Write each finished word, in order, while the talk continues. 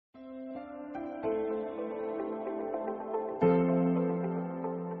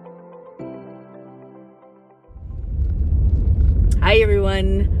Hi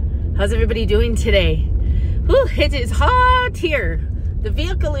everyone, how's everybody doing today? Whew, it is hot here. The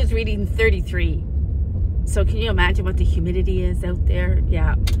vehicle is reading 33. So can you imagine what the humidity is out there?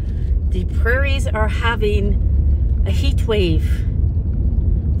 Yeah, the prairies are having a heat wave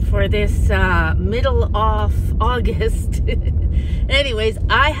for this middle of August. Anyways,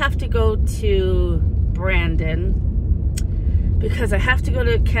 I have to go to Brandon because I have to go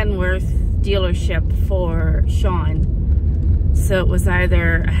to Kenworth dealership for Sean. So it was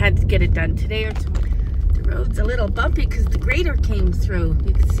either I had to get it done today or tomorrow. The road's a little bumpy because the grader came through.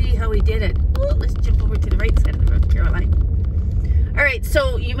 You can see how he did it. Ooh, let's jump over to the right side of the road, Caroline. All right,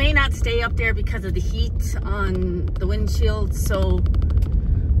 so you may not stay up there because of the heat on the windshield. So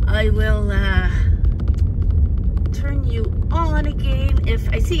I will turn you on again if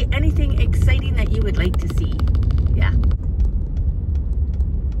I see anything exciting that you would like to see. Yeah.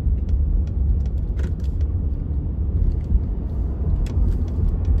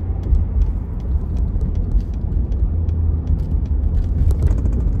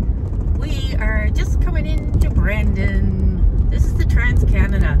 We are just coming into Brandon. This is the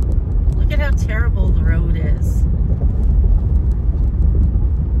Trans-Canada. Look at how terrible the road is.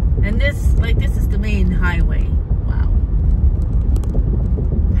 And this is the main highway. Wow.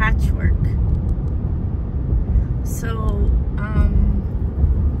 Patchwork. So,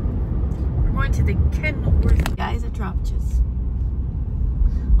 we're going to the Kenworth. Guys, I dropped you.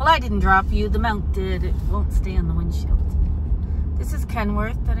 Well, I didn't drop you. The mount did. It won't stay on the windshield. This is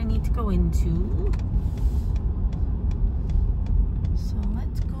Kenworth that I need to go into. So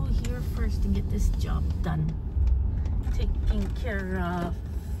let's go here first and get this job done. Taking care of.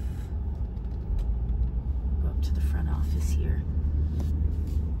 Go up to the front office here.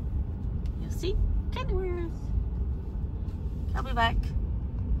 You'll see Kenworth. I'll be back.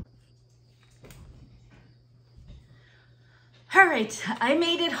 All right, I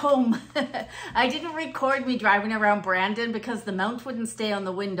made it home. I didn't record me driving around Brandon because the mount wouldn't stay on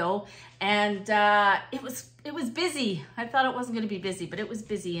the window, and it was busy. I thought it wasn't going to be busy, but it was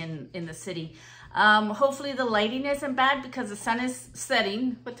busy in the city. Hopefully the lighting isn't bad because the sun is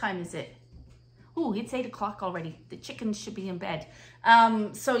setting. What time is it? Ooh, it's 8 o'clock already. The chickens should be in bed.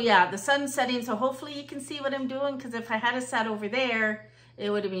 So yeah, the sun's setting, so hopefully you can see what I'm doing, because if I had sat over there, it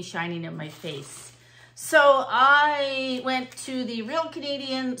would have been shining in my face. So I went to the Real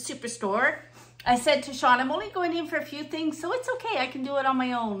Canadian Superstore. I said to Sean, I'm only going in for a few things, so it's okay. I can do it on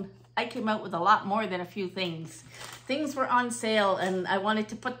my own. I came out with a lot more than a few things. Things were on sale and I wanted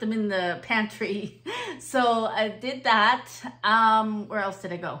to put them in the pantry. So I did that. Where else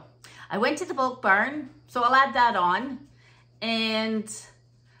did I go? I went to the bulk barn, so I'll add that on. And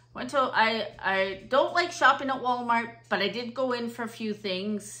went to, I don't like shopping at Walmart, but I did go in for a few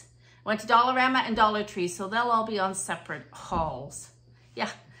things. Went to Dollarama and Dollar Tree, so they'll all be on separate hauls.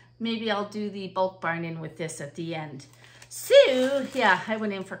 Yeah, maybe I'll do the bulk barn in with this at the end. So, yeah, I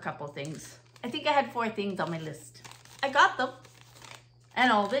went in for a couple of things. I think I had 4 things on my list. I got them.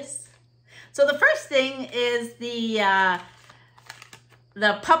 And all this. So the first thing is the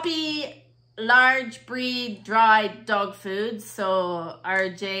puppy large breed dried dog food. So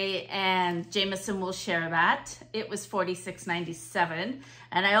RJ and Jameson will share that. It was $46.97.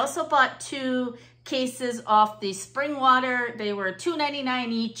 And I also bought 2 cases of the spring water. They were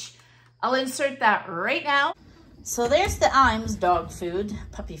 $2.99 each. I'll insert that right now. So there's the Iams dog food,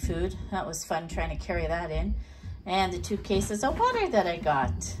 puppy food. That was fun trying to carry that in. And the 2 cases of water that I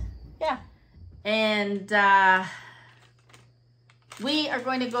got. Yeah. And we are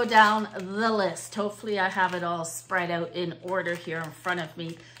going to go down the list. Hopefully I have it all spread out in order here in front of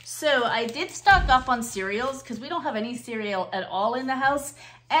me. So I did stock up on cereals because we don't have any cereal at all in the house.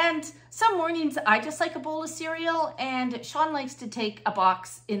 And some mornings I just like a bowl of cereal, and Sean likes to take a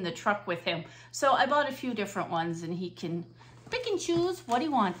box in the truck with him. So I bought a few different ones and he can pick and choose what he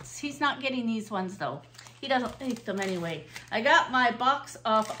wants. He's not getting these ones though. He doesn't like them anyway. I got my box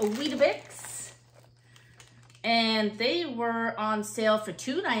of Weetabix. And they were on sale for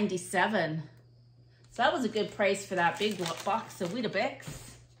 $2.97. So that was a good price for that big box of Weetabix.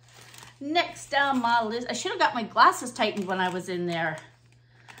 Next down my list, I should have got my glasses tightened when I was in there.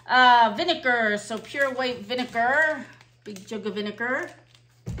 Vinegar, so pure white vinegar, big jug of vinegar,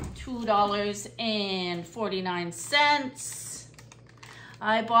 $2.49.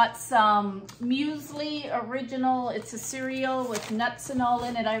 I bought some muesli original. It's a cereal with nuts and all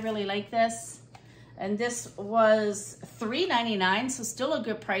in it. I really like this. And this was $3.99, so still a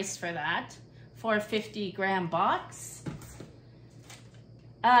good price for that, for a 50-gram box.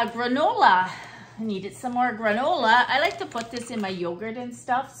 Granola. I needed some more granola. I like to put this in my yogurt and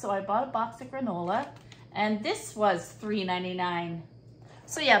stuff, so I bought a box of granola. And this was $3.99.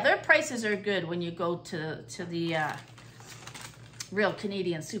 So yeah, their prices are good when you go to the Real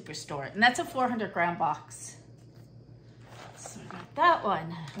Canadian Superstore. And that's a 400 gram box. So I got that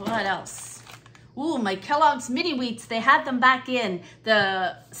one. What else? Ooh, my Kellogg's Mini Wheats, they had them back in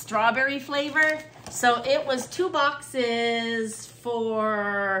the strawberry flavor. So it was 2 boxes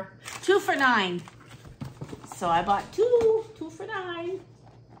for 2 for $9. So I bought 2 for $9.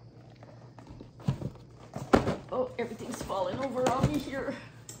 Oh, everything's falling over on me here.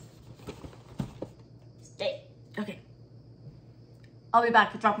 Stay. Okay. I'll be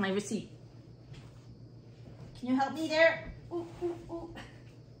back to drop my receipt. Can you help me there? Ooh, ooh, ooh.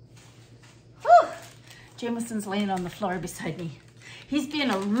 Whew. Jameson's laying on the floor beside me. He's being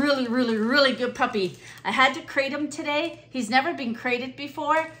a really, really, really good puppy. I had to crate him today. He's never been crated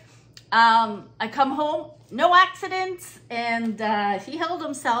before. I come home, no accidents, and he held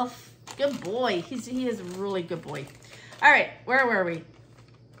himself. Good boy. He is a really good boy. All right, where were we?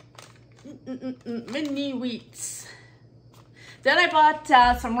 Mini Wheats. Then I bought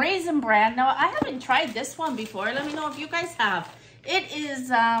some Raisin Bran. Now, I haven't tried this one before. Let me know if you guys have. It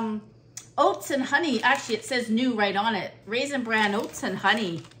is oats and honey. Actually, it says new right on it. Raisin Bran oats and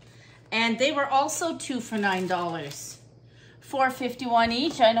honey. And they were also 2 for $9. $4.51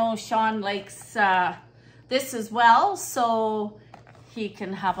 each. I know Sean likes this as well, so he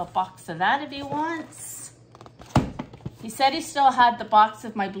can have a box of that if he wants. He said he still had the box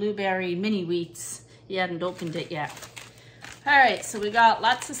of my blueberry mini wheats. He hadn't opened it yet. All right, so we got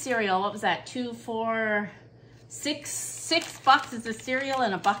lots of cereal. What was that? 2, 4, 6 boxes of cereal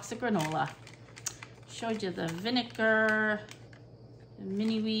and a box of granola. Showed you the vinegar, the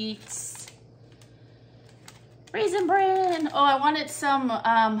mini wheats, Raisin Bran. Oh, I wanted some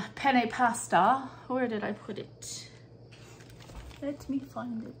penne pasta. Where did I put it? Let me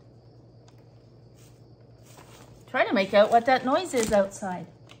find it. Trying to make out what that noise is outside.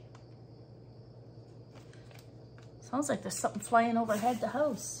 Sounds like there's something flying overhead the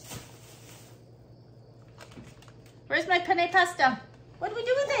house. Where's my penne pasta? What do we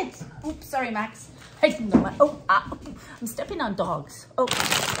do with it? Oops, sorry, Max. I didn't know. Oh, I'm stepping on dogs. Oh,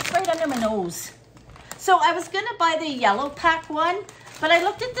 it's right under my nose. So I was gonna buy the yellow pack one, but I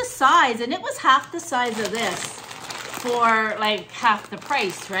looked at the size and it was half the size of this for like half the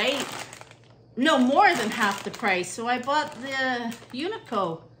price, right? No, more than half the price. So I bought the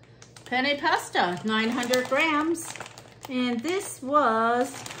Unico penne pasta, 900 grams. And this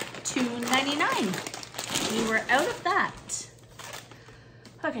was $2.99. We were out of that.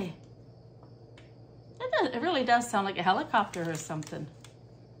 Okay. It really does sound like a helicopter or something.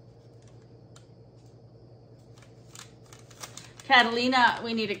 Catalina,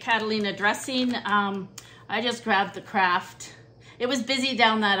 we need a Catalina dressing. I just grabbed the Kraft. It was busy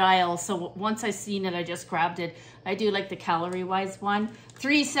down that aisle, so once I seen it, I just grabbed it. I do like the calorie-wise one.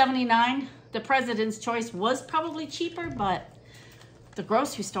 $3.79. The President's Choice was probably cheaper, but the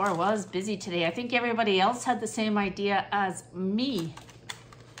grocery store was busy today. I think everybody else had the same idea as me.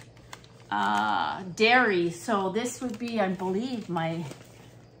 Dairy. So this would be, I believe, my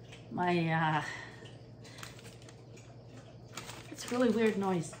it's really weird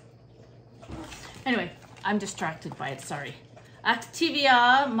noise. Anyway, I'm distracted by it, sorry.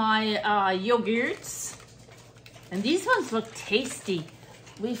 Activia, my yogurts. And these ones look tasty.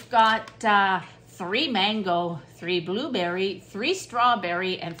 We've got 3 mango, 3 blueberry, 3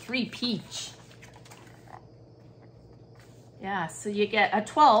 strawberry, and 3 peach. Yeah, so you get a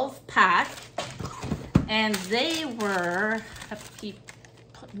 12 pack. And they were, I have to keep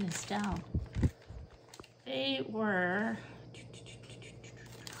putting this down. They were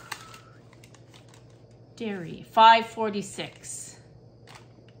dairy, $5.46.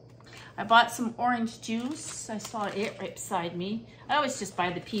 I bought some orange juice. I saw it right beside me. I always just buy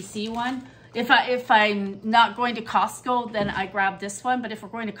the PC one. If I'm not going to Costco, then I grab this one. But if we're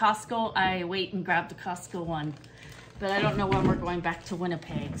going to Costco, I wait and grab the Costco one. But I don't know when we're going back to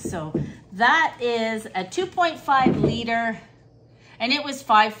Winnipeg. So that is a 2.5 liter, and it was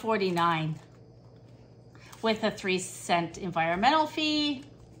 $5.49 with a 3-cent environmental fee.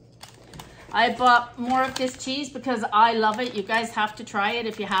 I bought more of this cheese because I love it. You guys have to try it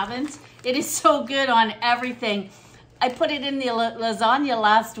if you haven't. It is so good on everything. I put it in the lasagna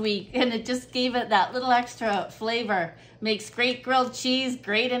last week and it just gave it that little extra flavor. Makes great grilled cheese,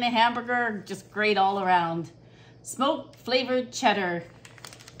 great in a hamburger, just great all around. Smoked flavored cheddar.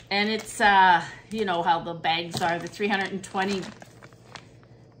 And it's, you know how the bags are, the 320.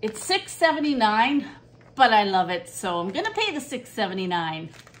 It's $6.79, but I love it. So I'm gonna pay the $6.79.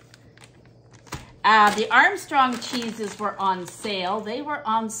 The Armstrong cheeses were on sale. They were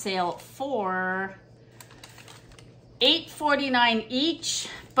on sale for $8.49 each,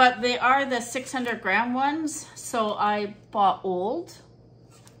 but they are the 600 gram ones. So I bought old.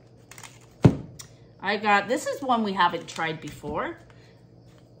 I got, this is one we haven't tried before.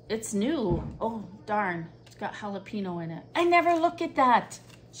 It's new. Oh, darn. It's got jalapeno in it. I never look at that.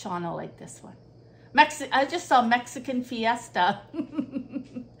 Sean will like this one. I just saw Mexican Fiesta.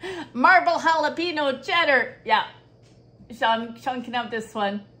 Marble jalapeno cheddar. Yeah. Sean can have this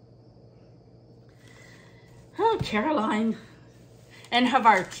one. Oh, Caroline. And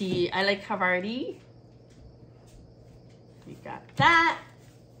Havarti. I like Havarti. We got that.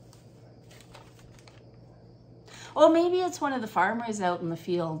 Oh, maybe it's one of the farmers out in the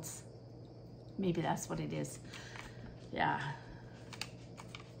fields. Maybe that's what it is. Yeah.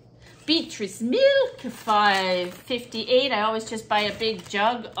 Beatrice milk, $5.58. I always just buy a big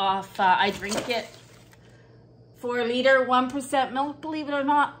jug off, I drink it. 4 liter, 1% milk, believe it or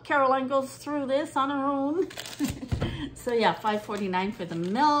not. Caroline goes through this on her own. So yeah, $5.49 for the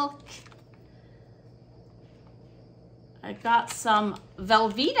milk. I got some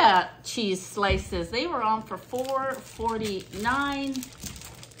Velveeta cheese slices. They were on for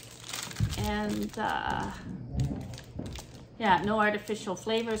 $4.49. And yeah, no artificial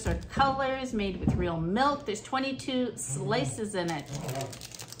flavors or colors, made with real milk. There's 22 slices in it.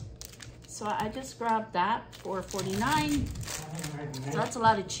 So I just grabbed that for $4.49. So that's a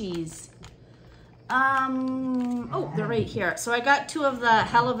lot of cheese. Oh, they're right here. So I got 2 of the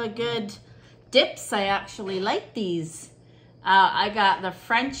Hell of a Good dips. I actually like these. I got the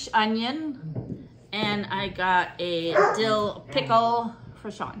French onion and I got a dill pickle for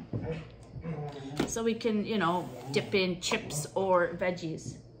Sean. So we can, you know, dip in chips or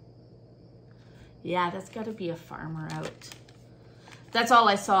veggies. Yeah, that's got to be a farmer out. That's all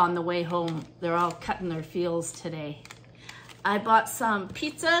I saw on the way home. They're all cutting their fields today. I bought some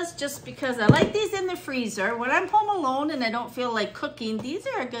pizzas just because I like these in the freezer. When I'm home alone and I don't feel like cooking, these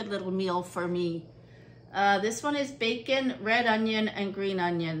are a good little meal for me. This one is bacon, red onion, and green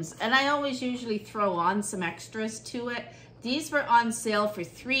onions. And I always usually throw on some extras to it. These were on sale for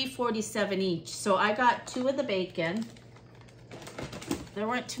 $3.47 each. So I got 2 of the bacon. There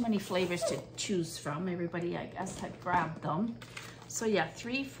weren't too many flavors to choose from. Everybody, I guess, had grabbed them. So yeah,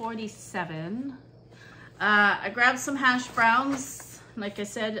 $3.47. I grabbed some hash browns. Like I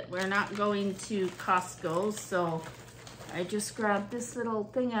said, we're not going to Costco. So I just grabbed this little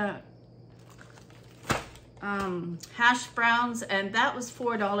thing of hash browns, and that was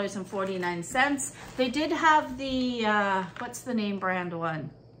 $4.49. They did have the what's the name brand one?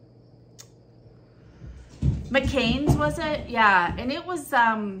 McCain's, was it? Yeah, and it was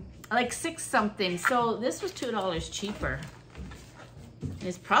like 6 something. So this was $2 cheaper.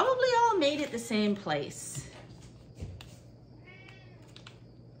 It's probably all made at the same place.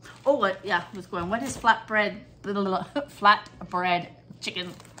 Oh, what? Yeah, I was going, what is flatbread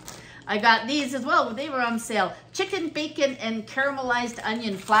chicken? I got these as well. They were on sale. Chicken, bacon, and caramelized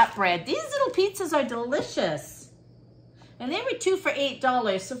onion flatbread. These little pizzas are delicious. And they were 2 for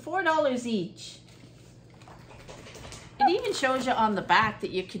 $8, so $4 each. It even shows you on the back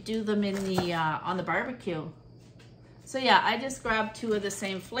that you could do them in the on the barbecue. So yeah, I just grabbed 2 of the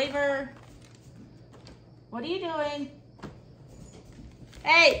same flavor. What are you doing?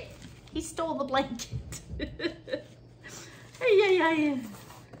 Hey, he stole the blanket. Hey.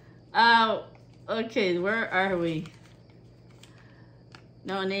 Okay, where are we?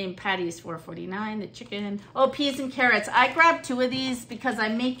 No name patties, $4.49. The chicken. Oh, peas and carrots. I grabbed 2 of these because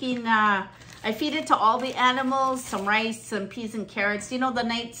I'm making, I feed it to all the animals, some rice, some peas and carrots. You know, the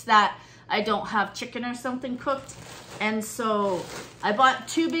nights that I don't have chicken or something cooked. And so I bought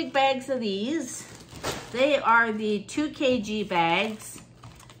 2 big bags of these. They are the 2 kg bags.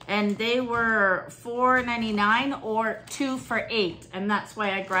 And they were $4.99 or 2 for $8. And that's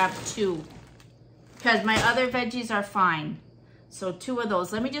why I grabbed 2. Because my other veggies are fine. So 2 of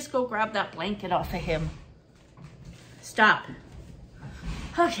those. Let me just go grab that blanket off of him. Stop.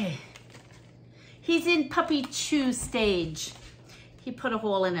 Okay. He's in puppy chew stage. He put a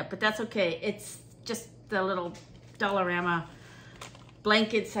hole in it, but that's okay. It's just the little Dollarama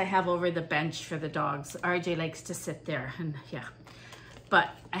blankets I have over the bench for the dogs. RJ likes to sit there, and yeah. But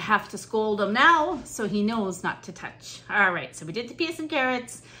I have to scold him now so he knows not to touch. All right, so we did the peas and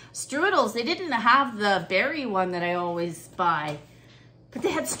carrots. Strudels, they didn't have the berry one that I always buy, but they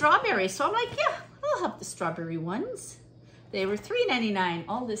had strawberry. So I'm like, yeah, I'll have the strawberry ones. They were $3.99.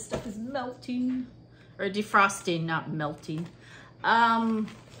 All this stuff is melting, or defrosting, not melting. All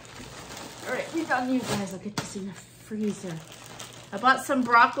right, we've done you guys. I'll get this in the freezer. I bought some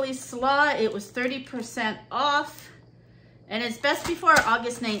broccoli slaw. It was 30% off. And it's best before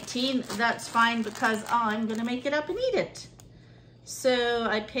August 19. That's fine because I'm gonna make it up and eat it. So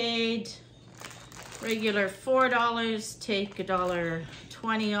I paid regular $4, take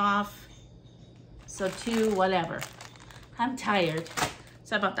 $1.20 off. So $2, whatever. I'm tired.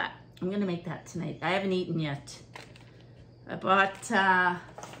 So about that. I'm gonna make that tonight. I haven't eaten yet. I bought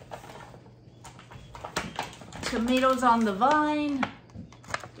tomatoes on the vine.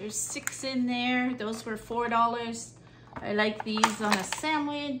 There's 6 in there. Those were $4. I like these on a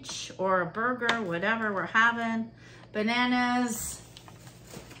sandwich or a burger, whatever we're having. Bananas.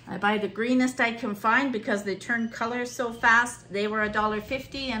 I buy the greenest I can find because they turn color so fast. They were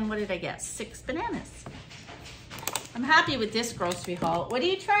 $1.50, and what did I get? 6 bananas. I'm happy with this grocery haul. What are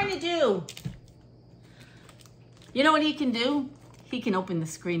you trying to do? You know what he can do? He can open the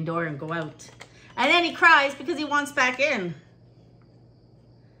screen door and go out. And then he cries because he wants back in.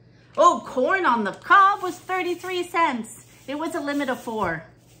 Oh, corn on the cob was 33 cents. It was a limit of 4.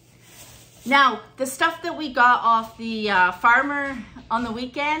 Now, the stuff that we got off the farmer on the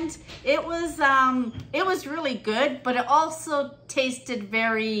weekend, it was really good, but it also tasted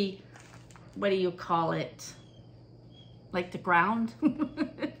very, what do you call it? Like the ground?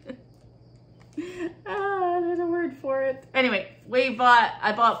 There's a word for it. Anyway,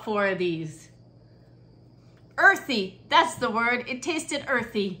 I bought 4 of these. Earthy, that's the word. It tasted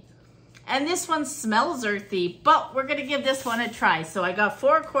earthy. And this one smells earthy, but we're gonna give this one a try. So I got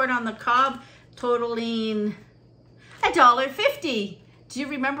 4 corn on the cob, totaling $1.50. Do you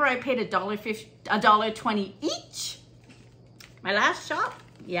remember I paid $1.20 each? My last shop?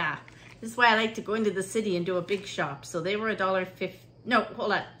 Yeah. This is why I like to go into the city and do a big shop. So they were $1.50. No,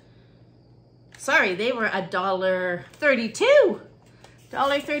 hold on. Sorry, they were $1.32.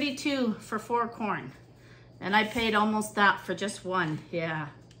 $1.32 for 4 corn. And I paid almost that for just 1. Yeah.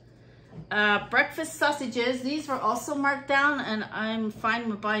 Breakfast sausages. These were also marked down, and I'm fine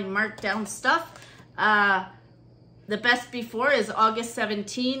with buying marked down stuff. The best before is August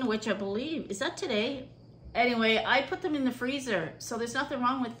 17, which I believe, is that today? Anyway, I put them in the freezer, so there's nothing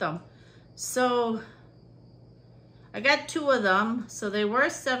wrong with them. So I got 2 of them, so they were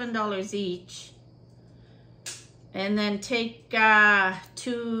 $7 each. And then take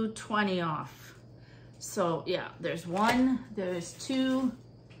 $2.20 off. So yeah, there's 1, there's 2,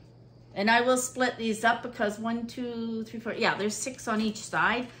 and I will split these up because 1, 2, 3, 4, yeah, there's 6 on each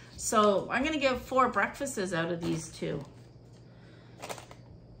side. So I'm gonna give 4 breakfasts out of these 2.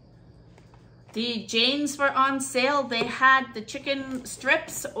 The Janes were on sale. They had the chicken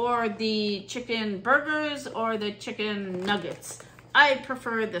strips or the chicken burgers or the chicken nuggets. I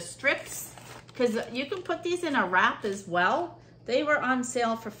prefer the strips because you can put these in a wrap as well. They were on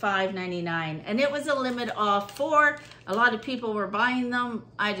sale for $5.99, and it was a limit of 4. A lot of people were buying them.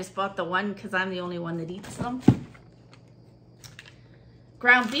 I just bought the 1 because I'm the only one that eats them.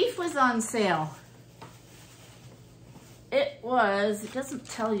 Ground beef was on sale. It doesn't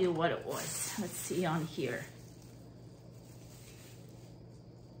tell you what it was. Let's see on here.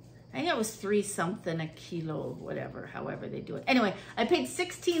 I think it was 3 something a kilo, whatever, however they do it. Anyway, I paid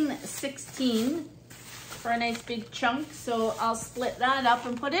 $16.16 for a nice big chunk, so I'll split that up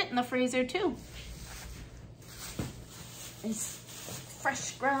and put it in the freezer too. It's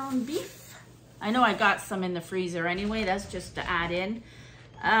fresh ground beef. I know I got some in the freezer anyway, that's just to add in.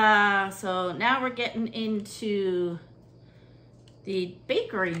 So now we're getting into the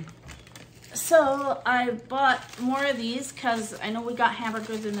bakery. So I bought more of these because I know we got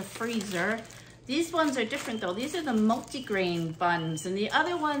hamburgers in the freezer. These ones are different though. These are the multi-grain buns, and the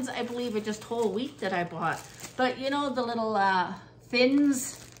other ones I believe are just whole wheat that I bought. But you know, the little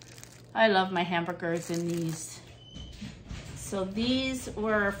thins, I love my hamburgers in these. So these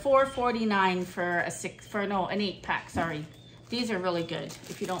were $4.49 for an 8-pack, sorry. These are really good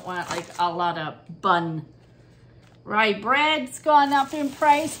if you don't want like a lot of bun. Rye bread's gone up in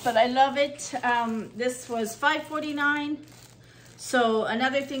price, but I love it. This was $5.49. So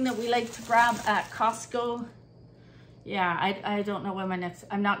another thing that we like to grab at Costco. Yeah, I don't know when my next,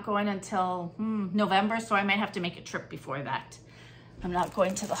 I'm not going until November, so I might have to make a trip before that. I'm not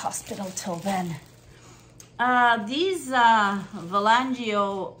going to the hospital till then. These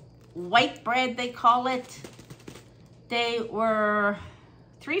Volangio white bread, they call it. They were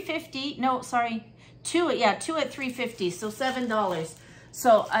 $3.50. No, sorry. 2 at $3.50, so $7.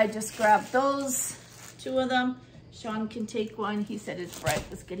 So I just grabbed those, 2 of them. Sean can take one. He said his bread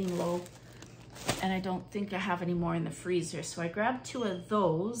was getting low, and I don't think I have any more in the freezer. So I grabbed 2 of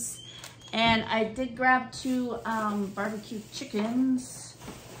those, and I did grab 2 barbecue chickens.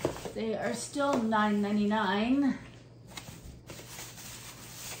 They are still $9.99.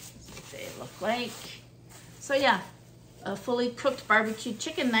 That's what they look like. So yeah, a fully cooked barbecue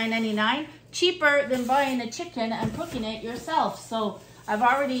chicken, $9.99. Cheaper than buying a chicken and cooking it yourself. So I've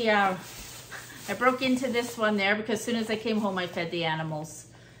already, I broke into this one there because as soon as I came home, I fed the animals.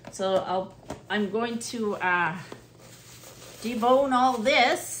 So I'm going to debone all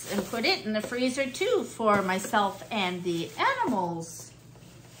this and put it in the freezer too for myself and the animals.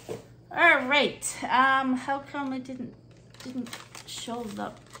 All right, how come it didn't show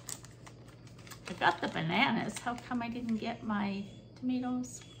the, I got the bananas. How come I didn't get my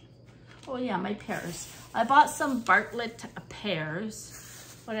tomatoes? Oh yeah, my pears. I bought some Bartlett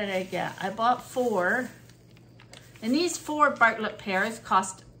pears. What did I get? I bought 4. And these 4 Bartlett pears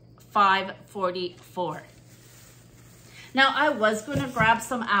cost $5.44. Now I was gonna grab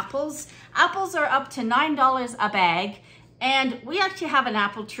some apples. Apples are up to $9 a bag. And we actually have an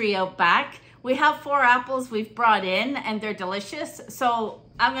apple tree out back. We have 4 apples we've brought in and they're delicious. So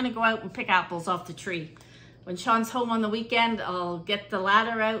I'm gonna go out and pick apples off the tree. When Sean's home on the weekend, I'll get the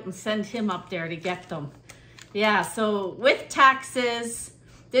ladder out and send him up there to get them. Yeah, so with taxes,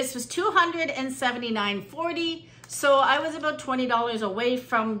 this was $279.40. So I was about $20 away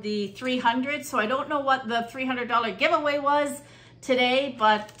from the $300. So I don't know what the $300 giveaway was today,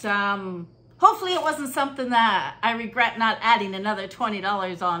 but hopefully it wasn't something that I regret not adding another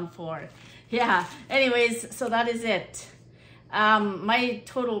 $20 on for. Yeah, anyways, so that is it. My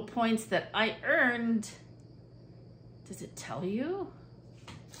total points that I earned, does it tell you?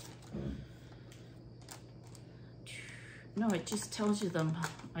 No, it just tells you them.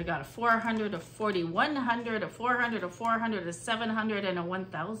 I got a 400, a 4,100, a 400, a 400, a 700, and a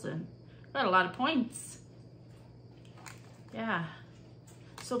 1,000. Got a lot of points. Yeah.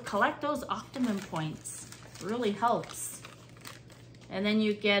 So collect those Optimum points. It really helps. And then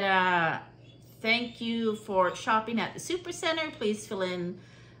you get a thank you for shopping at the Supercenter. Please fill in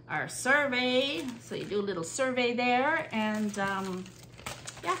our survey. So you do a little survey there, and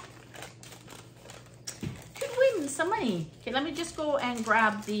yeah, could win some money. Okay, let me just go and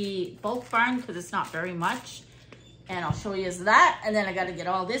grab the bulk barn because it's not very much, and I'll show you that. And then I got to get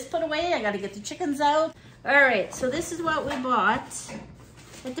all this put away. I got to get the chickens out. All right, so this is what we bought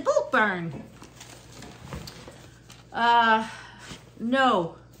at the bulk barn.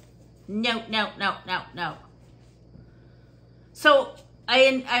 No. So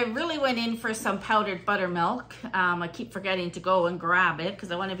I really went in for some powdered buttermilk. I keep forgetting to go and grab it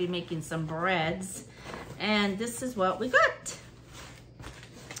because I want to be making some breads. And this is what we got.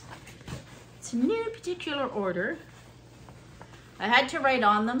 It's in no particular order. I had to write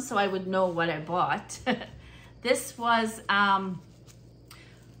on them so I would know what I bought. This was, I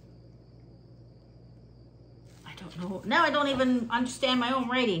don't know. Now I don't even understand my own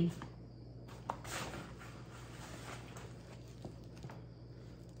writing.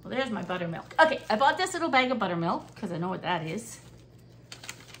 Well, there's my buttermilk. Okay, I bought this little bag of buttermilk because I know what that is.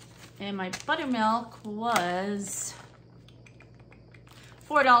 And my buttermilk was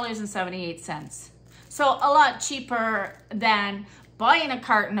 $4.78. So a lot cheaper than buying a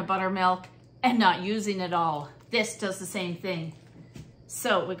carton of buttermilk and not using it all. This does the same thing.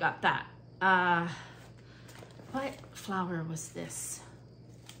 So we got that. What flour was this?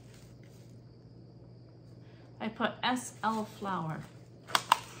 I put SL flour.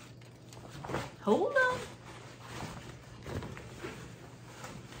 Hold on.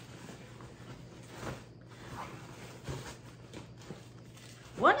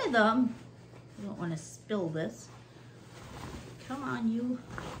 One of them, I don't want to spill this. Come on, you.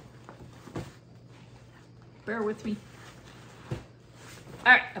 Bear with me.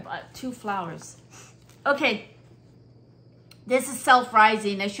 All right, I bought 2 flours. Okay, this is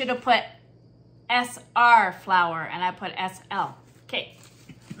self-rising. I should have put SR flour and I put SL. Okay.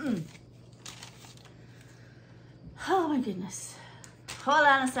 Oh my goodness. Hold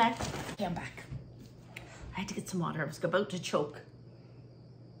on a sec. Okay, I'm back. I had to get some water. I was about to choke.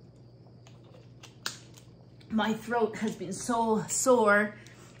 My throat has been so sore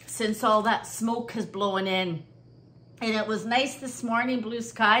since all that smoke has blown in. And it was nice this morning, blue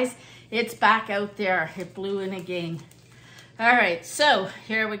skies. It's back out there. It blew in again. All right, so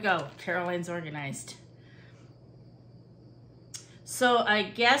here we go. Caroline's organized. So I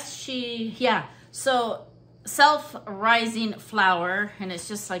guess so self-rising flour, and it's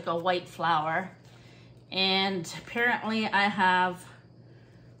just like a white flour. And apparently I have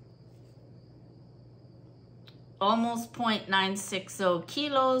almost 0.960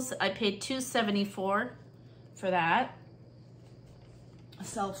 kilos. I paid $2.74 for that.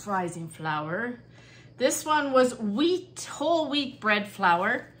 Self-rising flour. This one was whole wheat bread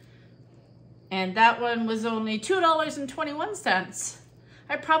flour. And that one was only $2.21.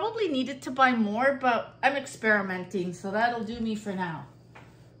 I probably needed to buy more, but I'm experimenting, so that'll do me for now.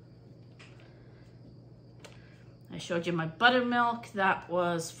 I showed you my buttermilk. That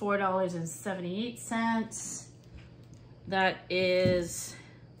was $4.78. That is,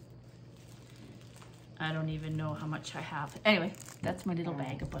 I don't even know how much I have. Anyway, that's my little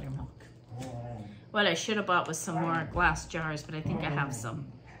bag of buttermilk. What I should have bought was some more glass jars, but I think I have some.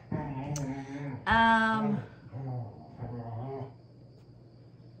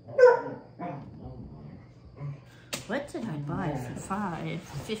 What did I buy for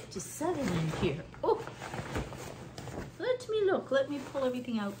 $5.57 in here? Oh, let me look. Let me pull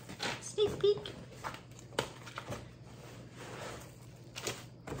everything out. Sneak peek.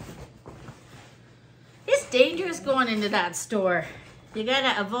 It's dangerous going into that store. You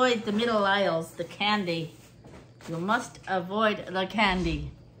gotta avoid the middle aisles, the candy. You must avoid the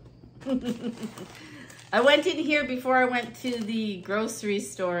candy. I went in here before I went to the grocery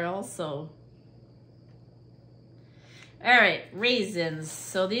store also. All right, raisins.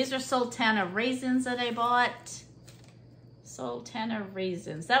 So these are Sultana raisins that I bought. Sultana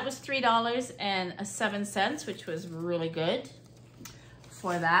raisins. That was $3.07, which was really good.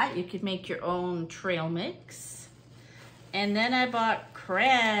 For that, you could make your own trail mix. And then I bought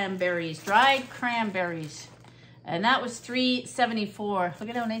cranberries, dried cranberries. And that was $3.74. Look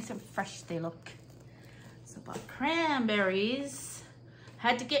at how nice and fresh they look. So I bought cranberries.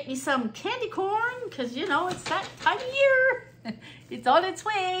 Had to get me some candy corn because, you know, it's that time of year. It's on its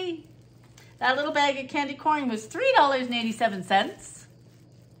way. That little bag of candy corn was $3.87.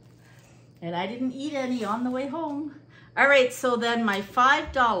 And I didn't eat any on the way home. All right, so then my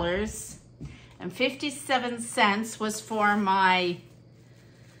 $5.57 was for my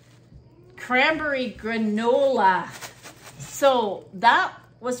cranberry granola. So that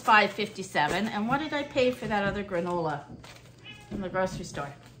was $5.57. And what did I pay for that other granola from the grocery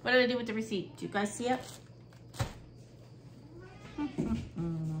store? What did I do with the receipt? Do you guys see it?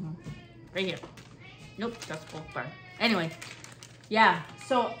 Right here. Nope, that's Bulk Barn. Anyway, yeah,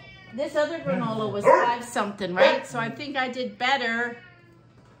 so this other granola was 5 something, right? So I think I did better.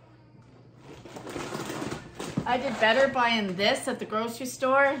 I did better buying this at the grocery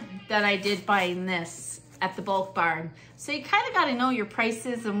store than I did buying this at the Bulk Barn. So you kind of got to know your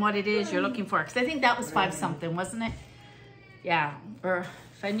prices and what it is you're looking for. Because I think that was 5 something, wasn't it? Yeah, or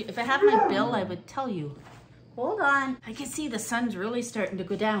if I had my bill, I would tell you. Hold on. I can see the sun's really starting to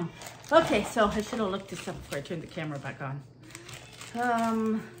go down. Okay, so I should have looked this up before I turned the camera back on.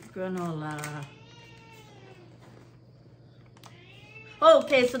 Granola.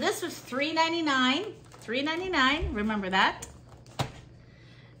 Okay, so this was $3.99. $3.99, remember that?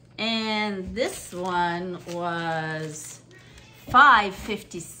 And this one was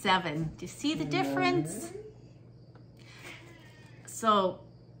 $5.57. Do you see the difference? So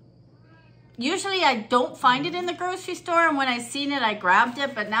usually I don't find it in the grocery store, and when I seen it, I grabbed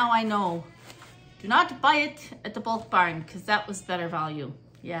it, but now I know. Do not buy it at the Bulk Barn because that was better value.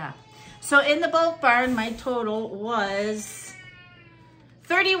 Yeah. So in the Bulk Barn, my total was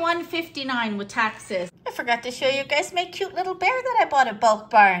 $31.59 with taxes. I forgot to show you guys my cute little bear that I bought at Bulk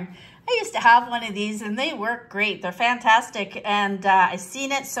Barn. I used to have one of these and they work great. They're fantastic. And I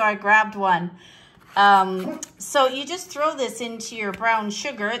seen it, so I grabbed one. So you just throw this into your brown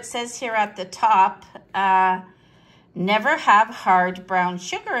sugar. It says here at the top, never have hard brown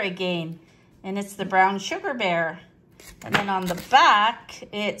sugar again. And it's the brown sugar bear. And then on the back,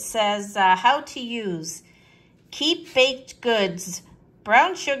 it says how to use. Keep baked goods,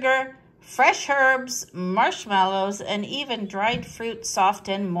 brown sugar, fresh herbs, marshmallows, and even dried fruit soft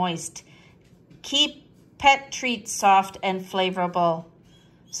and moist. Keep pet treats soft and flavorful.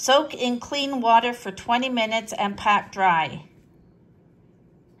 Soak in clean water for 20 minutes and pack dry.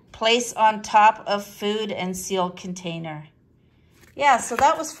 Place on top of food and sealed container. Yeah, so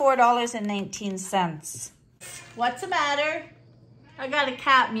that was $4.19. What's the matter? I got a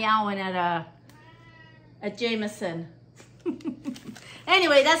cat meowing at Jameson.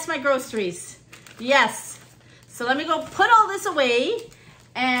 Anyway, that's my groceries. Yes. So let me go put all this away.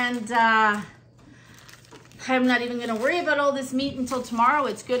 And I'm not even going to worry about all this meat until tomorrow.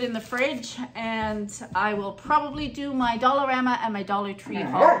 It's good in the fridge. And I will probably do my Dollarama and my Dollar Tree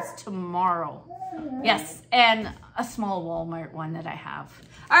hauls tomorrow. Yes, and a small Walmart one that I have.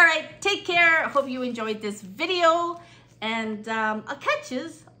 All right, take care. I hope you enjoyed this video. And I'll catch you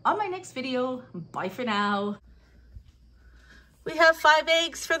on my next video. Bye for now. We have 5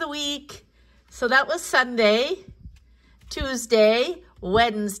 eggs for the week. So that was Sunday, Tuesday,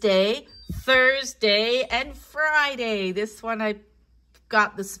 Wednesday, Thursday, and Friday. This one I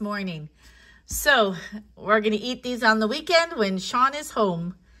got this morning. So we're going to eat these on the weekend when Sean is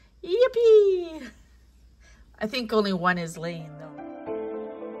home. Yippee! I think only one is laying there.